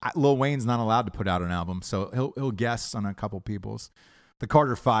Drake. Lil Wayne's not allowed to put out an album, so he'll guest on a couple people's. The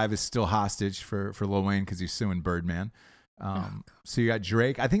Carter 5 is still hostage for Lil Wayne because he's suing Birdman. So you got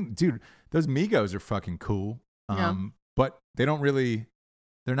Drake. I think, dude, those Migos are fucking cool. But they don't really,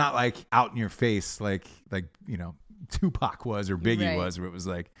 they're not like out in your face like Tupac was or Biggie was, where it was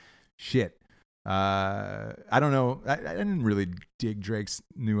like, shit. I don't know. I didn't really dig Drake's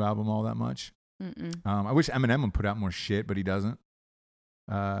new album all that much. I wish Eminem would put out more shit, but he doesn't.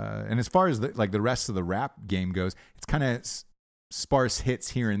 And as far as the rest of the rap game goes, it's kind of sparse hits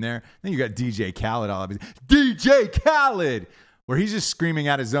here and there. Then you got DJ Khaled, DJ Khaled, where he's just screaming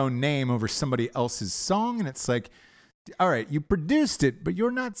out his own name over somebody else's song, and it's like, all right, you produced it, but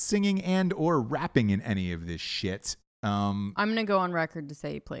you're not singing and or rapping in any of this shit. I'm gonna go on record to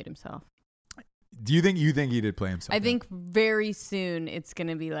say he played himself. Do you think he did play himself? I think very soon it's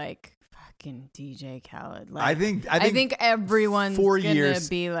gonna be like fucking DJ Khaled. Like, I think everyone's 4 gonna years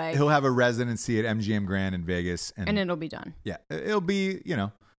be like, he'll have a residency at MGM Grand in Vegas, and it'll be done. Yeah, it'll be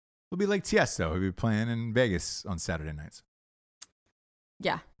it'll be like Tiesto. He'll be playing in Vegas on Saturday nights.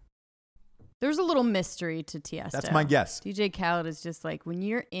 Yeah, there's a little mystery to Tiesto. That's my guess. DJ Khaled is just like, when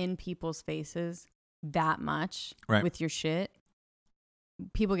you're in people's faces that much with your shit,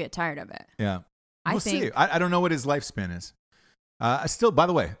 people get tired of it. Yeah, I we'll think. see. I don't know what his lifespan is. I still, by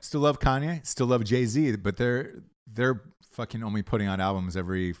the way, still love Kanye, still love Jay-Z, but they're fucking only putting out albums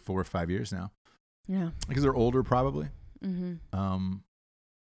every 4 or 5 years now. Yeah, because they're older, probably. Mm-hmm.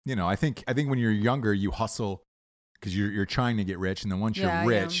 I think when you're younger, you hustle because you're trying to get rich, and then once you're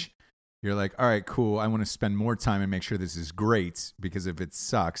rich, you're like, all right, cool. I want to spend more time and make sure this is great, because if it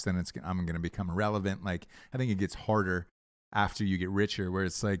sucks, then I'm going to become irrelevant. Like, I think it gets harder after you get richer, where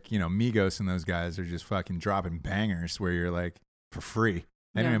it's like, Migos and those guys are just fucking dropping bangers where you're like, for free.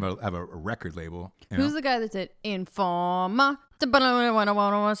 They didn't have a record label. Who's the guy that said Informa? Oh, you're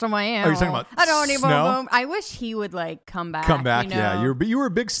talking about I don't even. Snow? I wish he would like come back. Come back, you know? yeah. You were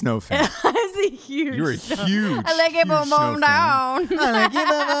a big Snow fan. I was a huge. You were a Snow. huge. I like it, boom, boom, down. That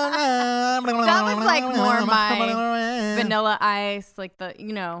That was like more my Vanilla Ice, like that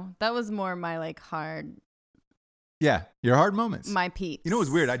was more my like hard. Yeah, your hard moments. My peeps. You know what's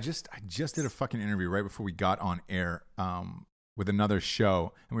weird? I just did a fucking interview right before we got on air with another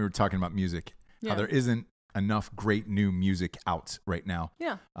show, and we were talking about music. How there isn't enough great new music out right now.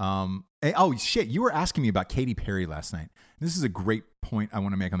 Yeah. Oh shit! You were asking me about Katy Perry last night. This is a great point I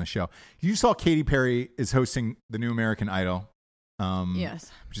want to make on the show. You saw Katy Perry is hosting the new American Idol.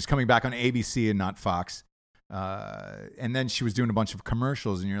 Yes. Which is coming back on ABC and not Fox. And then she was doing a bunch of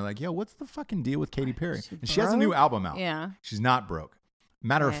commercials, and you're like, yo, what's the fucking deal with Katy Perry? And she has a new album out. Yeah. She's not broke.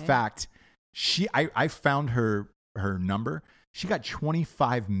 Matter of fact, I found her number. She got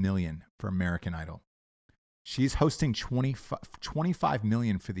 $25 million for American Idol. She's hosting $25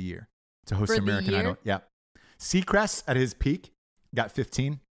 million for the year to host American Idol. Yeah. Seacrest at his peak got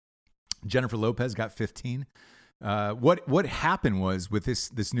 15. Jennifer Lopez got 15. What happened was with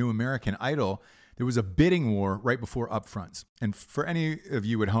this new American Idol, there was a bidding war right before upfronts. And for any of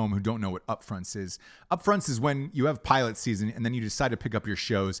you at home who don't know what upfronts is when you have pilot season and then you decide to pick up your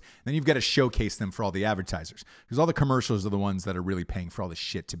shows. And then you've got to showcase them for all the advertisers because all the commercials are the ones that are really paying for all the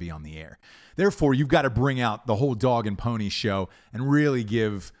shit to be on the air. Therefore, you've got to bring out the whole dog and pony show and really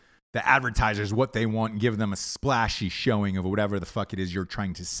give the advertisers what they want and give them a splashy showing of whatever the fuck it is you're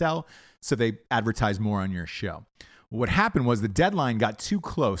trying to sell so they advertise more on your show. What happened was the deadline got too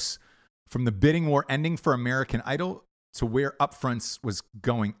close from the bidding war ending for American Idol to where upfronts was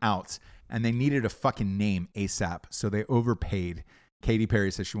going out, and they needed a fucking name ASAP, so they overpaid. Katy Perry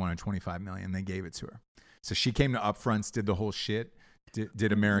said she wanted $25 million. They gave it to her. So she came to upfronts, did the whole shit,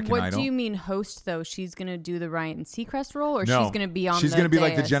 did American Idol. What do you mean host, though? She's going to do the Ryan Seacrest role, or no, she's going to be on she's going to be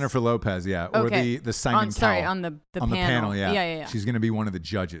like the Jennifer Lopez, yeah, or the Simon Cowell. Sorry, on the panel, yeah. Yeah. She's going to be one of the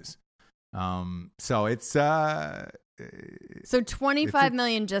judges. So it's... So $25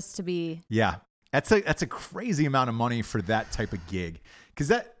 million just to be... Yeah. That's a crazy amount of money for that type of gig. Because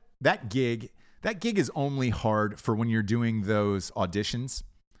that gig is only hard for when you're doing those auditions.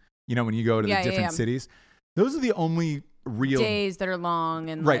 You know, when you go to the different cities. Those are the only real days that are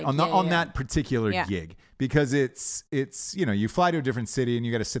long and right on that particular gig, because it's you fly to a different city and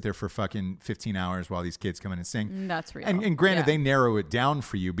you got to sit there for fucking 15 hours while these kids come in and sing. That's real. And granted, they narrow it down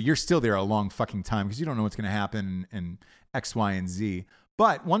for you, but you're still there a long fucking time because you don't know what's going to happen and X, Y, and Z.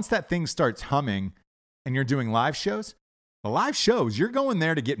 But once that thing starts humming and you're doing live shows, you're going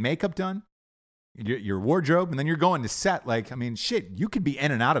there to get makeup done, your wardrobe, and then you're going to set. Like, I mean, shit, you could be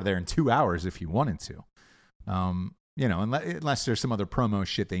in and out of there in 2 hours if you wanted to. Unless there's some other promo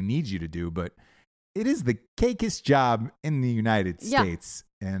shit they need you to do, but it is the cakest job in the United States.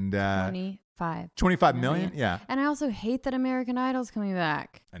 And 25 million? Yeah. And I also hate that American Idol's coming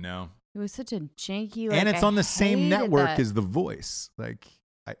back. I know. It was such a janky, and it's on the same network as The Voice. Like,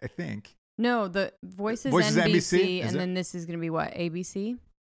 I think. No, The Voice is NBC, and then this is going to be what, ABC?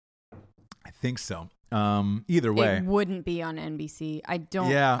 I think so. Either way, it wouldn't be on NBC. I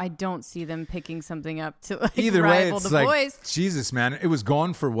don't see them picking something up to like either rival way, it's The like, Voice. Jesus, man, it was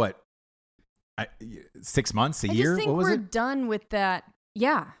gone for what? 6 months, a year? I just think we're done with that.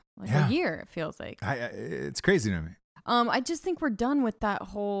 Yeah, a year. It feels like it's crazy to me. I just think we're done with that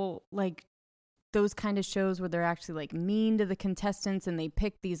whole like those kind of shows where they're actually like mean to the contestants and they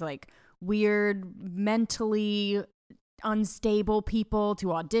pick these like weird mentally unstable people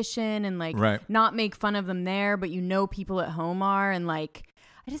to audition and like not make fun of them there, but people at home are, and like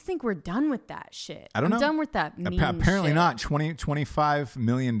I just think we're done with that shit. I don't know. I'm done with that mean apparently shit. Not. $25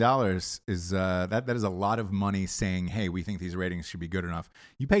 million is that is a lot of money saying, hey, we think these ratings should be good enough.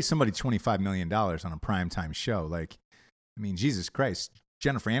 You pay somebody $25 million on a primetime show. Like, I mean, Jesus Christ,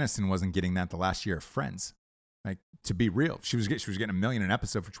 Jennifer Aniston wasn't getting that the last year of Friends. Like, to be real, she was getting $1 million an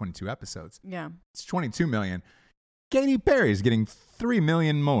episode for 22 episodes. Yeah. It's $22 million. Katy Perry is getting $3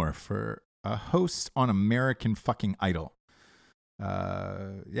 million more for a host on American fucking Idol.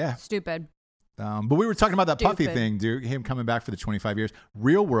 Yeah. Stupid. But we were talking about that Puffy thing, dude. Him coming back for the 25 years.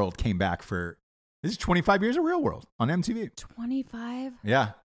 Real World came back for, this is 25 years of Real World on MTV. 25? Yeah.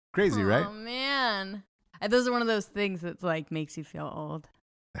 Crazy, right? Oh, man. Those are one of those things that's like makes you feel old.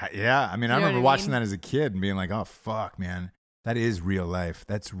 Yeah. I mean, I remember watching that as a kid and being like, oh, fuck, man. That is real life.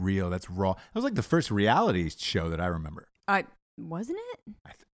 That's real. That's raw. That was like the first reality show that I remember. Wasn't it?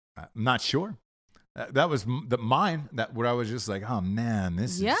 I'm not sure. That was mine. That where I was just like, oh man,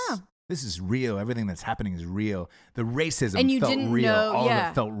 this This is real. Everything that's happening is real. The racism And you felt didn't real. know, All yeah,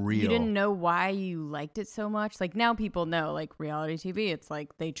 of it felt real. You didn't know why you liked it so much. Like now people know, like reality TV, it's like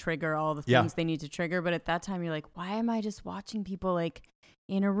they trigger all the things they need to trigger. But at that time you're like, why am I just watching people like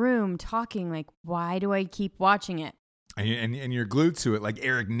in a room talking? Like, why do I keep watching it? And you're glued to it, like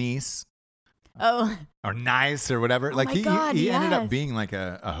Eric Nies. Oh. Or Nice or whatever. Oh like my God, he ended up yes. being like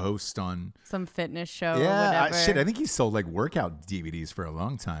a host on Some fitness show or yeah, whatever. I think he sold like workout DVDs for a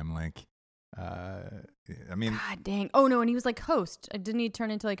long time. Like, I mean, God dang. Oh no, and he was like host. Didn't he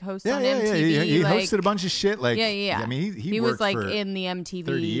turn into like host yeah, on yeah, MTV? yeah. He like, hosted a bunch of shit. Like, yeah. I mean, he was worked like for in the MTV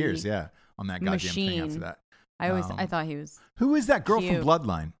 30 years. Yeah, on that goddamn thing after machine. that. I thought he was. Who is that girl cute. from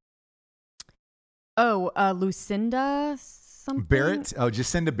Bloodline? Oh, Lucinda something. Barrett? Oh,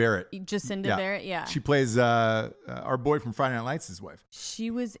 Jacinda Barrett. Jacinda Yeah. Barrett. Yeah. She plays our boy from Friday Night Lights' wife. She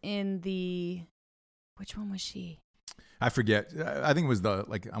was in the. Which one was she? I forget. I think it was I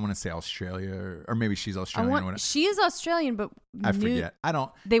want to say Australia, or maybe she's Australian. or whatever. She is Australian, but I forget. I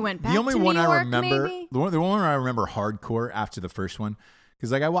don't. They went back the only to one New I York, remember, maybe? the one I remember hardcore after the first one,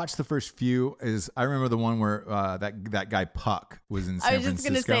 because like I watched the first few. Is I remember the one where that guy Puck was in San I was just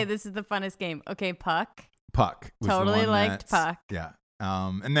Francisco. gonna say this is the funnest game. Okay, Puck. Puck was the Totally one liked Puck. Yeah.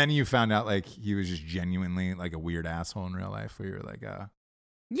 And then you found out like he was just genuinely like a weird asshole in real life. Where you're like,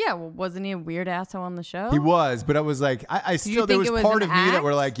 Yeah, well, wasn't he a weird asshole on the show? he was, but I was like, I still there think was it was part an of me that act?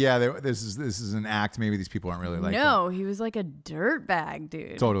 were like, yeah, this is an act. Maybe these people aren't really like No, he was like a dirtbag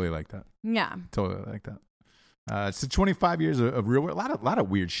dude. that. Totally like that. Yeah. Totally like that. So 25 years of real world, a lot of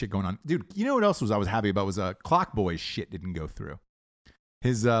weird shit going on, dude. You know what else I was happy about was Clock Boy's shit didn't go through.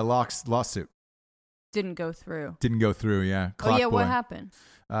 His lawsuit Didn't go through. didn't go through. Yeah. Clock Boy. What happened?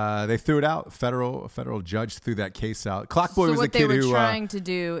 They threw it out. Federal judge threw that case out. Clock Boy So was what the they kid were who trying to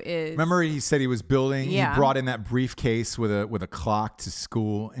do is remember he said he was building. Yeah. He brought in that briefcase with a clock to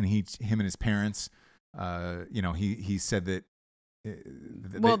school, and him and his parents. He said that.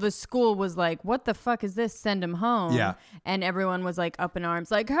 the school was like, "What the fuck is this? Send him home." Yeah. And everyone was like up in arms,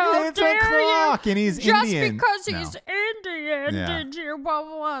 like, "How It's a dare clock, you? and he's Just Indian." because No. he's Indian, Yeah. did you blah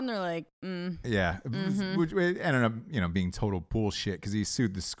blah blah?" And they're like, Yeah, Mm-hmm. which ended up being total bullshit because he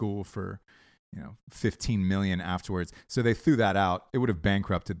sued the school for $15 million afterwards. So they threw that out. It would have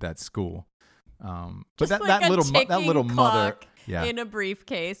bankrupted that school. But Just that like a little ticking mother, clock yeah. in a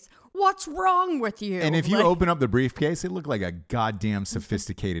briefcase. What's wrong with you? And if you Like, open up the briefcase, it looked like a goddamn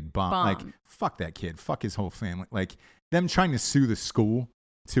sophisticated bomb. Bomb. Like, fuck that kid. Fuck his whole family. Like, them trying to sue the school,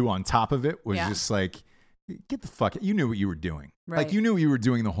 too, on top of it was Yeah. just like, get the fuck. You knew what you were doing. Right. Like, you knew what you were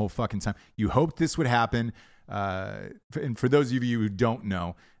doing the whole fucking time. You hoped this would happen. And for those of you who don't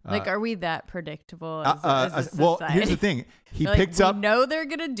know, like, are we that predictable as a society? well, here's the thing. He Like, picked we up. know they're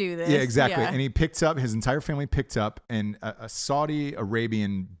gonna do this. Yeah, exactly. Yeah. And he picked up, his entire family picked up, and a Saudi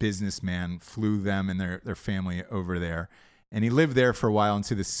Arabian businessman flew them and their family over there. And he lived there for a while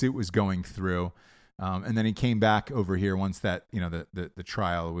until the suit was going through. And then he came back over here once that, the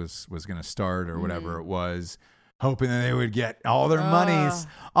trial was going to start or whatever it was, hoping that they would get all their monies,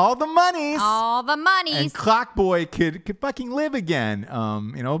 all the monies. all the money. And Clock Boy could fucking live again.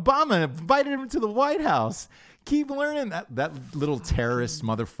 Obama invited him to the White House. Keep learning that little terrorist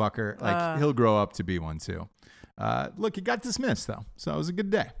motherfucker. Like he'll grow up to be one too. Look, he got dismissed though, so it was a good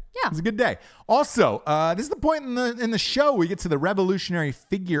day. Yeah. It was a good day. Also, this is the point in the show we get to the revolutionary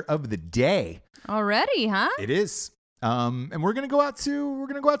figure of the day. Already, huh? It is, and we're gonna go out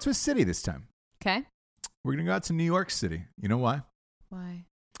to a city this time. Okay. We're gonna go out to New York City. You know why? Why?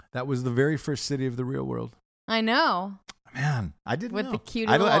 That was the very first city of the real world. I know. Man, I didn't With know. the cutie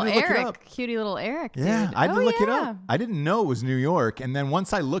I little didn't look it Eric. up. Cutie little Eric, dude. Yeah, I had to Oh, look it yeah. up. I didn't know it was New York, and then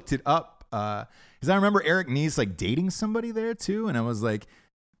once I looked it up, because I remember Eric Nies like dating somebody there too, and I was like,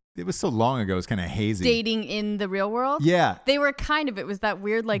 it was so long ago, it was kind of hazy. Dating in the real world? Yeah. They were kind of, it was that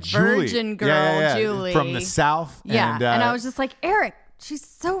weird like Julie. virgin girl, Yeah. Julie. From the South. Yeah. And, And I was just like, Eric, she's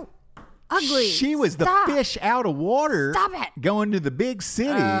so ugly. She was Stop. the fish out of water. Stop it. Going to the big city.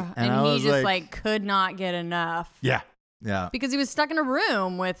 And I he was just like could not get enough. Yeah. Yeah. Because he was stuck in a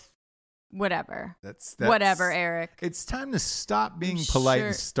room with whatever. That's Whatever, Eric. It's time to stop being polite Sure.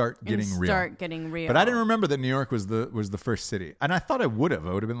 and start getting real. Start getting real. But I didn't remember that New York was the first city, and I thought I would have.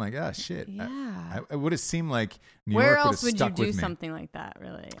 I would have been like, ah, shit. Yeah. I would have seemed like New Where York would have else would you stuck do with me. something like that,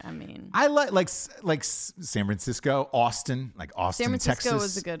 really? I mean, I like San Francisco, Austin, like Austin, San Francisco Texas.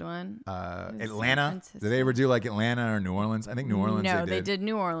 was a good one. Atlanta. Francisco. Did they ever do like Atlanta or New Orleans? I think New Orleans. No, they did.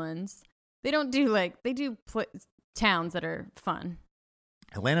 New Orleans. They don't do towns that are fun.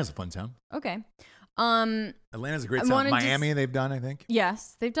 Atlanta's a fun town. Okay. Atlanta's a great I town. wanna Miami, they've done, I think.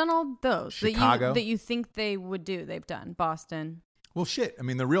 Yes, they've done all those Chicago. that you think they would do. They've done Boston. Well, shit. I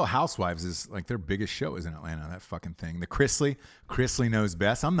mean, The Real Housewives is like their biggest show is in Atlanta. That fucking thing. The Chrisley knows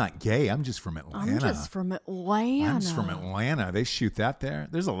best. I'm not gay. I'm just from Atlanta. I'm just from Atlanta. They shoot that there.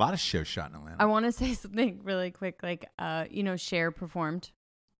 There's a lot of shows shot in Atlanta. I want to say something really quick. Like, Cher performed.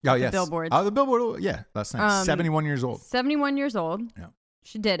 Oh, yes. The Billboard. Oh, the Billboard. Yeah, last night. 71 years old. 71 years old. Yeah.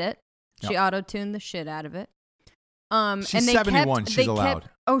 She did it. She auto-tuned the shit out of it. She's and they 71. She's allowed.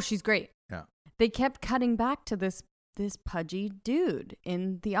 She's great. Yeah. They kept cutting back to this pudgy dude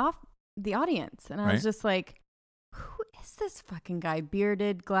in the audience, and I was just like, "Who is this fucking guy?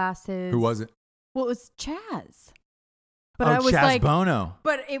 Bearded, glasses. Who was it? Well, it was Chaz. But I was Chaz like, Bono.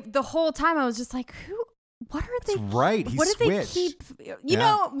 But the whole time I was just like, who? What are they? That's right. He what do they switched. keep? You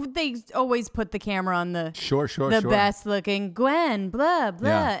know, they always put the camera on the sure best looking Gwen, blah blah,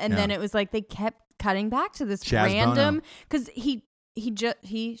 and then it was like they kept cutting back to this Chaz random because she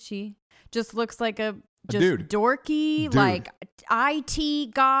just looks like a dude. dorky like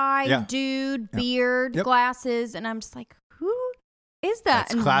IT guy, dude, beard, glasses, and I'm just like, who is that?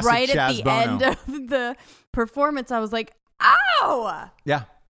 That's and classic right Chaz at the Bono. end of the performance, I was like, ow! Yeah.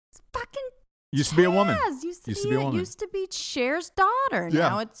 It's fucking. Used to be a woman. Used to be Cher's daughter. Yeah.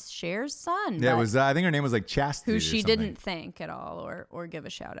 Now it's Cher's son. Yeah, it was. I think her name was like Chastity. Who or she something. didn't thank at all or give a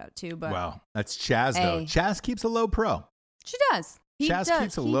shout out to. But well, that's Chaz though. Chaz keeps a low pro. She does. Chaz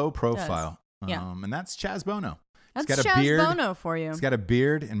keeps a low profile. Yeah. And that's Chaz Bono. That's he's got Chaz a beard. Bono for you. He's got a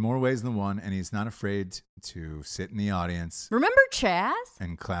beard in more ways than one, and he's not afraid to sit in the audience. Remember Chaz?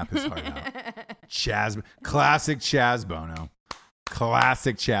 And clap his heart out. Classic Chaz Bono.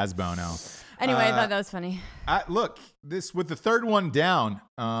 Classic Chaz Bono. Anyway, I thought that was funny. Look, this with the third one down.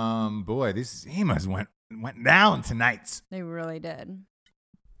 Boy, these Zimas went down tonight. They really did.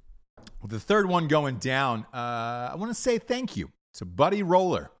 With the third one going down, I want to say thank you to Buddy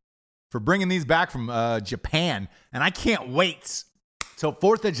Roller for bringing these back from Japan, and I can't wait till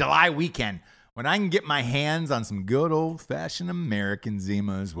 4th of July weekend when I can get my hands on some good old-fashioned American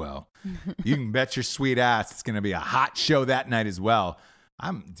Zima as well. You can bet your sweet ass it's going to be a hot show that night as well.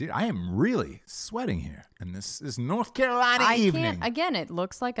 I am really sweating here in this North Carolina evening. Again, it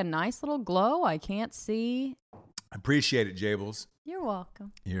looks like a nice little glow. I can't see. I appreciate it, Jables. You're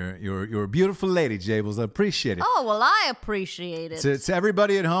welcome. You're a beautiful lady, Jables. I appreciate it. Oh, well, I appreciate it. To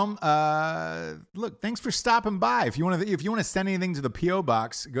everybody at home, look, thanks for stopping by. If you want to send anything to the P.O.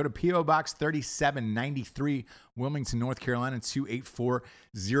 Box, go to P.O. Box 3793, Wilmington, North Carolina,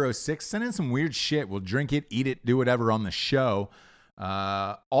 28406. Send in some weird shit. We'll drink it, eat it, do whatever on the show.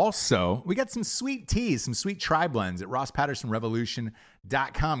 Also, we got some sweet teas, some sweet tri-blends at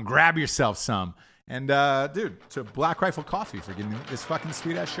RossPattersonRevolution.com. Grab yourself some. And, dude, to Black Rifle Coffee for getting this fucking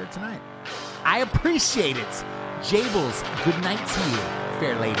sweet-ass shirt tonight. I appreciate it. Jables, good night to you,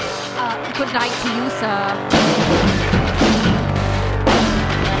 fair lady. Good night to you, sir.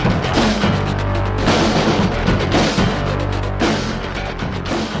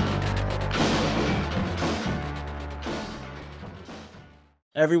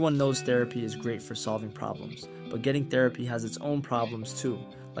 Everyone knows therapy is great for solving problems, but getting therapy has its own problems too,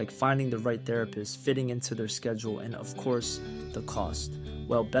 like finding the right therapist, fitting into their schedule, and of course, the cost.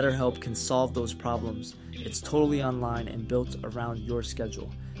 Well, BetterHelp can solve those problems. It's totally online and built around your schedule.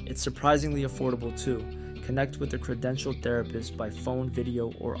 It's surprisingly affordable too. Connect with a credentialed therapist by phone,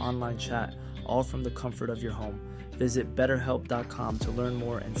 video, or online chat, all from the comfort of your home. Visit BetterHelp.com to learn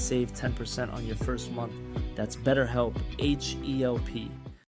more and save 10% on your first month. That's BetterHelp, H-E-L-P.